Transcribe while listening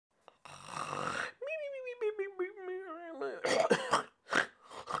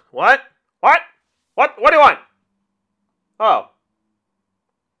What? What? What do you want? Oh.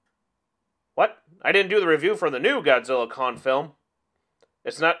 What? I didn't do the review for the new Godzilla Con film.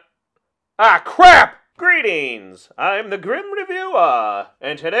 It's not... Ah, crap! Greetings! I'm the Grim Reviewer,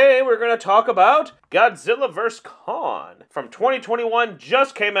 and today we're going to talk about Godzilla vs. Kong. From 2021,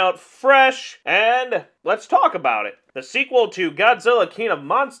 just came out fresh, and let's talk about it. The sequel to Godzilla King of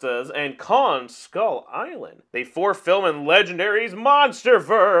Monsters and Kong Skull Island. The fourth film in Legendary's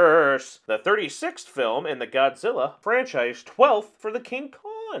Monsterverse. The 36th film in the Godzilla franchise, 12th for the King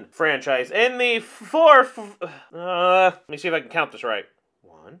Kong franchise. And the fourth... let me see if I can count this right.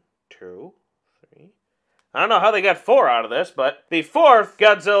 1, 2... I don't know how they got 4 out of this, but the fourth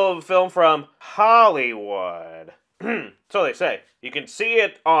Godzilla film from Hollywood. So they say. You can see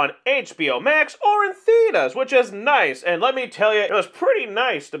it on HBO Max or in theaters, which is nice. And let me tell you, it was pretty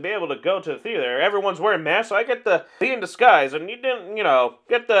nice to be able to go to the theater. Everyone's wearing masks, so I get to be in disguise, and you didn't,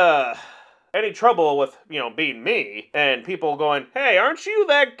 get any trouble with, being me, and people going, hey, aren't you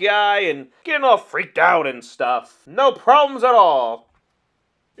that guy, and getting all freaked out and stuff. No problems at all.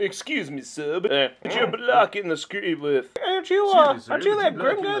 Excuse me, sub. But you're blocking the screen with. Aren't you that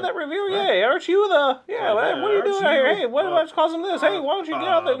grim guy that review? Yeah, aren't you the? Yeah, what are you doing here? Hey, what's causing this? Hey, why don't you get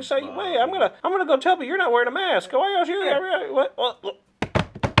out there and say, wait, I'm gonna go tell me you're not wearing a mask. Why aren't you? What?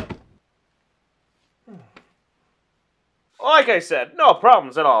 Like I said, no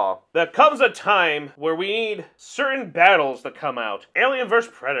problems at all. There comes a time where we need certain battles to come out. Alien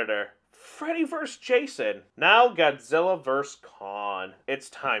vs. Predator. Freddy vs. Jason. Now Godzilla vs. Kong. It's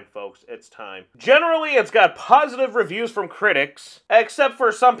time, folks. It's time. Generally, it's got positive reviews from critics, except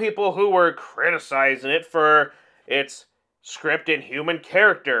for some people who were criticizing it for its script and human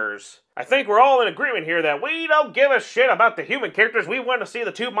characters. I think we're all in agreement here that we don't give a shit about the human characters. We want to see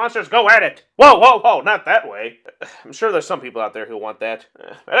the two monsters go at it. Whoa, not that way. I'm sure there's some people out there who want that.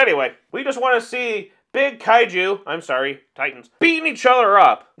 But anyway, we just want to see big kaiju, titans, beating each other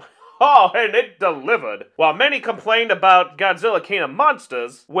up. Oh, and it delivered. While many complained about Godzilla King of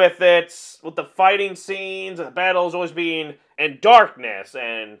Monsters with the fighting scenes and the battles always being in darkness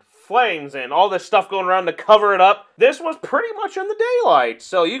and flames and all this stuff going around to cover it up, this was pretty much in the daylight.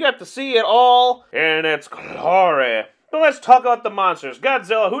 So you got to see it all in its glory. But let's talk about the monsters.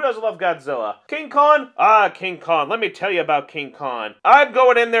 Godzilla. Who doesn't love Godzilla? King Kong? King Kong. Let me tell you about King Kong. I'm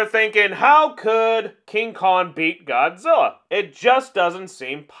going in there thinking, how could King Kong beat Godzilla? It just doesn't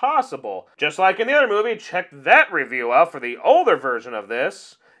seem possible. Just like in the other movie, check that review out for the older version of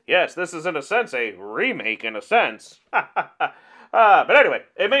this. Yes, this is in a sense a remake in a sense. But anyway,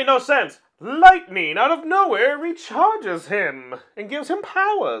 it made no sense. Lightning out of nowhere recharges him and gives him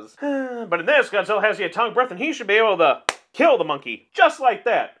powers. But in this, Godzilla has the atomic breath and he should be able to kill the monkey, just like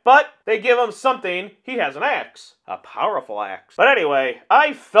that. But they give him something. He has an axe. A powerful axe. But anyway,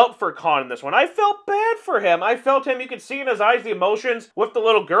 I felt for Kong in this one. I felt bad for him. I felt him. You could see in his eyes the emotions with the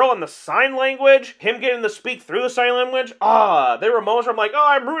little girl and the sign language. Him getting to speak through the sign language. There were moments where I'm like, oh,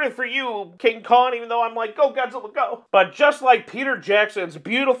 I'm rooting for you, King Kong, even though I'm like, go Godzilla, go. But just like Peter Jackson's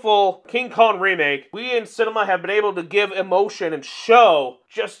beautiful King Kong remake, we in cinema have been able to give emotion and show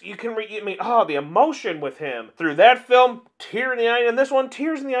the emotion with him. Through that film, tear in the eye, and this one,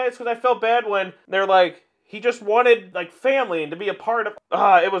 tears in the eyes, because I felt bad when they're like, he just wanted, family and to be a part of...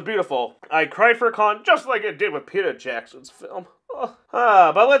 it was beautiful. I cried for Kong just like it did with Peter Jackson's film.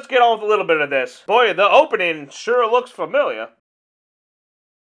 But let's get on with a little bit of this. Boy, the opening sure looks familiar.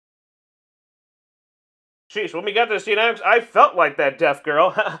 Jeez, when we got to the scene, I felt like that deaf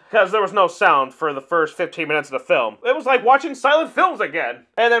girl, because there was no sound for the first 15 minutes of the film. It was like watching silent films again.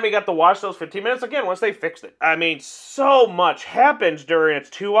 And then we got to watch those 15 minutes again once they fixed it. I mean, so much happens during its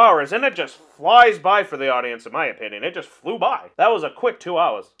 2 hours, and it just flies by for the audience, in my opinion. It just flew by. That was a quick 2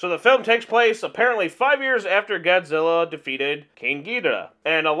 hours. So the film takes place apparently 5 years after Godzilla defeated King Ghidorah.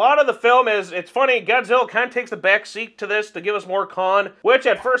 And a lot of the film it's funny, Godzilla kind of takes the back seat to this to give us more Kong, which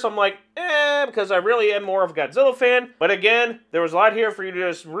at first I'm like, because I really am more of a Godzilla fan. But again, there was a lot here for you to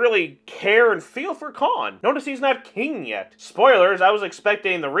just really care and feel for Kong. Notice he's not king yet. Spoilers, I was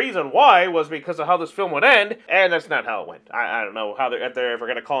expecting the reason why was because of how this film would end, and that's not how it went. I don't know how they're ever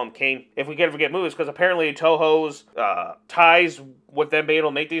going to call him king if we ever get movies, because apparently Toho's ties with them being able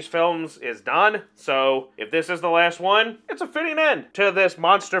to make these films is done. So if this is the last one, it's a fitting end to this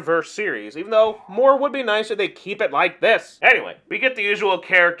Monsterverse series, even though more would be nice if they keep it like this. Anyway, we get the usual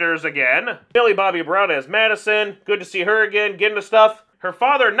characters again. Millie Bobby Brown as Madison. Good to see her again, getting to stuff. Her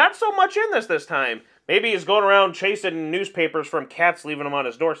father, not so much in this time. Maybe he's going around chasing newspapers from cats, leaving them on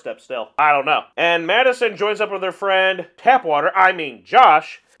his doorstep still. I don't know. And Madison joins up with her friend,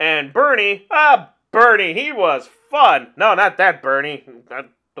 Josh, and Bernie. Bernie, he was fun. No, not that Bernie.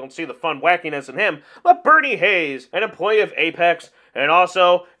 don't see the fun wackiness in him, but Bernie Hayes, an employee of Apex, and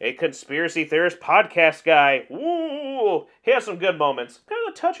also a conspiracy theorist podcast guy. Ooh, he has some good moments. Kind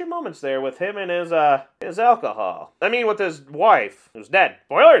of touchy moments there with him and his alcohol. I mean, with his wife, who's dead.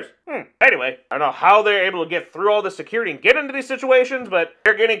 Spoilers! Anyway, I don't know how they're able to get through all the security and get into these situations, but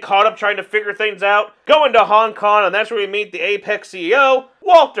they're getting caught up trying to figure things out. Going to Hong Kong, and that's where we meet the Apex CEO,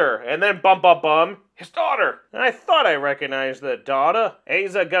 Walter, and then bum, his daughter. And I thought I recognized the daughter,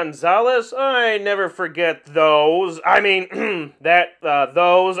 Asa Gonzalez. I never forget those. I mean,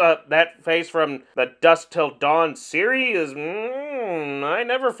 that face from the Dusk Till Dawn series. I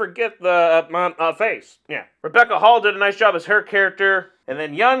never forget the face. Yeah. Rebecca Hall did a nice job as her character. And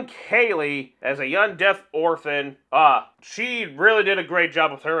then young Kaylee, as a young deaf orphan, she really did a great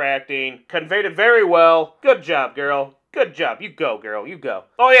job with her acting. Conveyed it very well. Good job, girl. Good job. You go, girl. You go.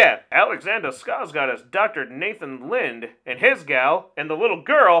 Oh, yeah. Alexander Skarsgård as Dr. Nathan Lind and his gal and the little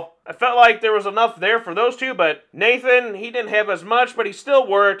girl. I felt like there was enough there for those two, but Nathan, he didn't have as much, but he still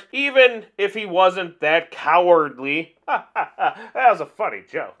worked, even if he wasn't that cowardly. That was a funny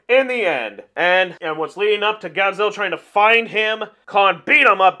joke. In the end, and what's leading up to Godzilla trying to find him, Khan beat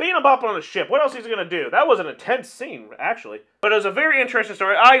him up on the ship. What else is he gonna do? That was an intense scene, actually. But it was a very interesting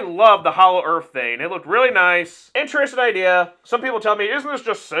story. I love the Hollow Earth thing. It looked really nice. Interesting idea. Some people tell me, isn't this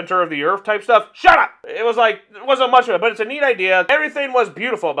just center of the earth type stuff? Shut up! It wasn't much of it, but it's a neat idea. Everything was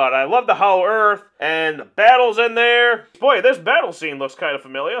beautiful about it. I love the Hollow Earth, and the battles in there. Boy, this battle scene looks kind of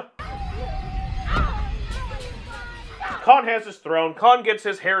familiar. Khan has his throne. Khan gets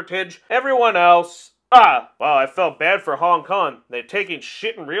his heritage. Everyone else... well, I felt bad for Hong Kong. They're taking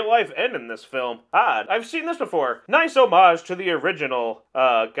shit in real life and in this film. I've seen this before. Nice homage to the original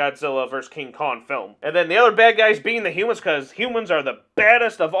Godzilla vs. King Kong film. And then the other bad guys being the humans, because humans are the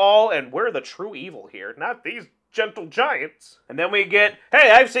baddest of all, and we're the true evil here, not these gentle giants. And then we get,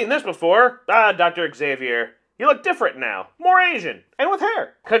 hey, I've seen this before. Dr. Xavier. You look different now. More Asian. And with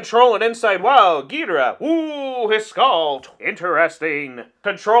hair. Controlling inside, wow, Ghidorah. Ooh, his skull. Interesting.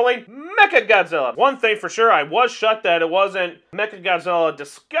 Controlling Mechagodzilla. One thing for sure, I was shocked that it wasn't Mechagodzilla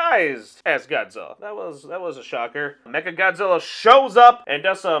disguised as Godzilla. That was a shocker. Mechagodzilla shows up and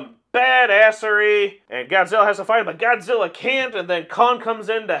does some badassery, and Godzilla has to fight him, but Godzilla can't, and then Kong comes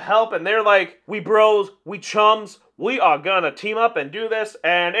in to help, and they're like, we bros, we chums, we are gonna team up and do this,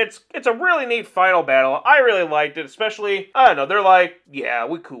 and it's a really neat final battle. I really liked it, especially, I don't know, they're like, yeah,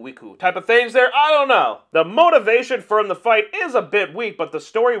 we cool, type of things there. I don't know. The motivation for him to fight is a bit weak, but the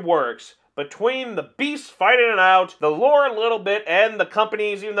story works. Between the beasts fighting it out, the lore a little bit, and the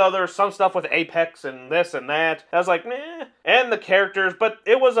companies, even though there's some stuff with Apex and this and that, I was like, meh, and the characters, but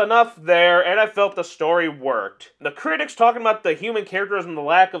it was enough there, and I felt the story worked. The critics talking about the human characters and the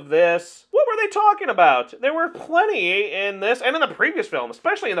lack of this, what were they talking about? There were plenty in this, and in the previous film,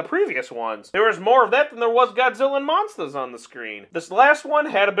 especially in the previous ones. There was more of that than there was Godzilla and monsters on the screen. This last one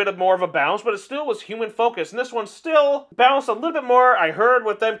had a bit of more of a balance, but it still was human focused, and this one still balanced a little bit more, I heard,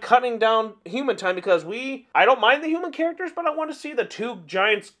 with them cutting down human time, because I don't mind the human characters, but I want to see the two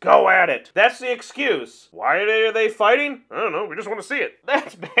giants go at it. That's the excuse. Why are they fighting? I don't know, we just want to see it.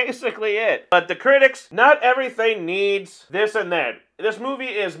 That's basically it. But the critics, not everything needs this and that. This movie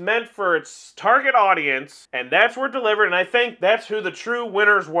is meant for its target audience, and that's where it delivered, and I think that's who the true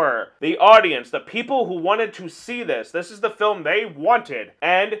winners were. The audience, the people who wanted to see this. This is the film they wanted,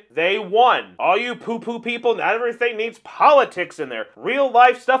 and they won. All you poo-poo people, not everything needs politics in there. Real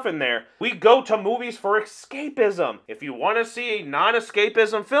life stuff in there. We go to movies for escapism. If you want to see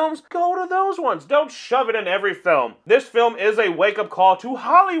non-escapism films, go to those ones. Don't shove it in every film. This film is a wake-up call to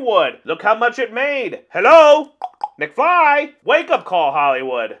Hollywood. Look how much it made. Hello? McFly! Wake up call,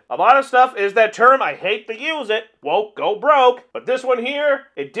 Hollywood. A lot of stuff is that term, I hate to use it, woke, go broke, but this one here,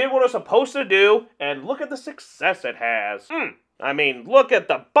 it did what it was supposed to do, and look at the success it has. I mean, look at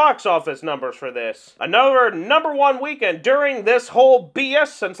the box office numbers for this. Another #1 weekend during this whole BS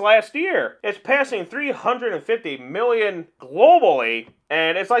since last year. It's passing 350 million globally,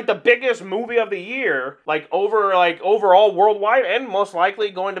 and it's like the biggest movie of the year, overall worldwide, and most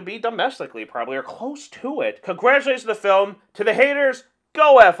likely going to be domestically, probably, or close to it. Congratulations to the film. To the haters,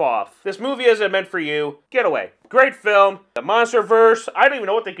 go F off. This movie isn't meant for you. Get away. Great film. The Monsterverse. I don't even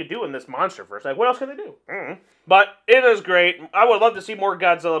know what they could do in this Monsterverse. Like, what else could they do? But it is great. I would love to see more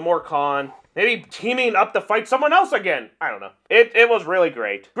Godzilla, more Kong. Maybe teaming up to fight someone else again. I don't know. It was really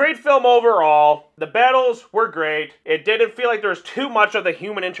great. Great film overall. The battles were great. It didn't feel like there was too much of the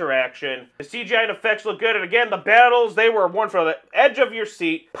human interaction. The CGI and effects look good, and again, the battles, they were one for the edge of your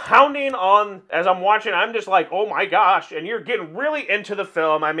seat, pounding on, as I'm watching, I'm just like, oh my gosh, and you're getting really into the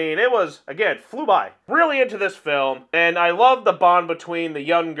film. I mean, it was, again, flew by. Really into this film, and I love the bond between the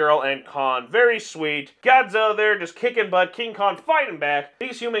young girl and Kong. Very sweet. Godzilla there just kicking butt, King Kong fighting back.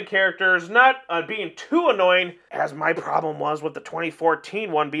 These human characters not being too annoying, as my problem was with the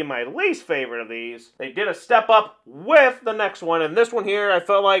 2014 one being my least favorite of these. They did a step up with the next one, and this one here, I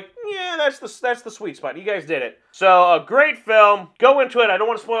felt like, yeah, that's the sweet spot. You guys did it. So, a great film. Go into it. I don't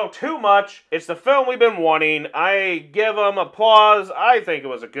want to spoil too much. It's the film we've been wanting. I give them applause. I think it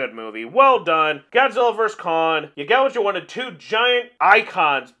was a good movie. Well done. Godzilla vs. Kong. You got what you wanted. Two giant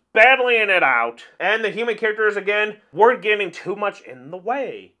icons battling it out. And the human characters, again, weren't getting too much in the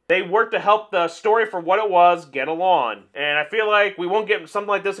way. They worked to help the story for what it was get along. And I feel like we won't get something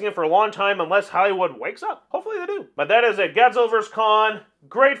like this again for a long time unless Hollywood wakes up. Hopefully they do. But that is it. Godzilla vs. Kong.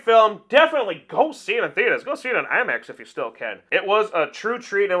 Great film. Definitely go see it in theaters. Go see it on IMAX if you still can. It was a true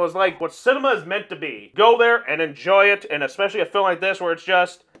treat. It was like what cinema is meant to be. Go there and enjoy it. And especially a film like this where it's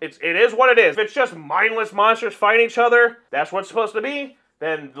just, it is what it is. If it's just mindless monsters fighting each other, that's what it's supposed to be.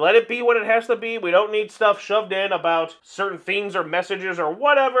 Then let it be what it has to be. We don't need stuff shoved in about certain themes or messages or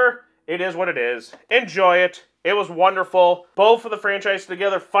whatever. It is what it is. Enjoy it. It was wonderful. Both of the franchises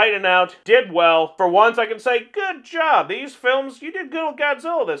together fighting out, did well. For once, I can say, good job. These films, you did good with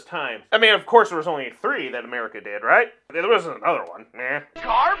Godzilla this time. I mean, of course, there was only 3 that America did, right? There wasn't another one. Nah.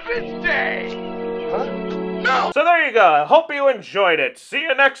 Garbage Day! Huh? No! So there you go. I hope you enjoyed it. See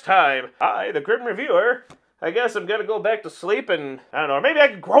you next time. I, the Grim Reviewer, I guess I'm gonna go back to sleep and, I don't know, maybe I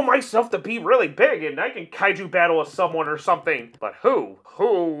can grow myself to be really big and I can kaiju battle with someone or something. But who?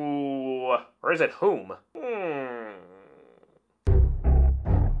 Who? Or is it whom?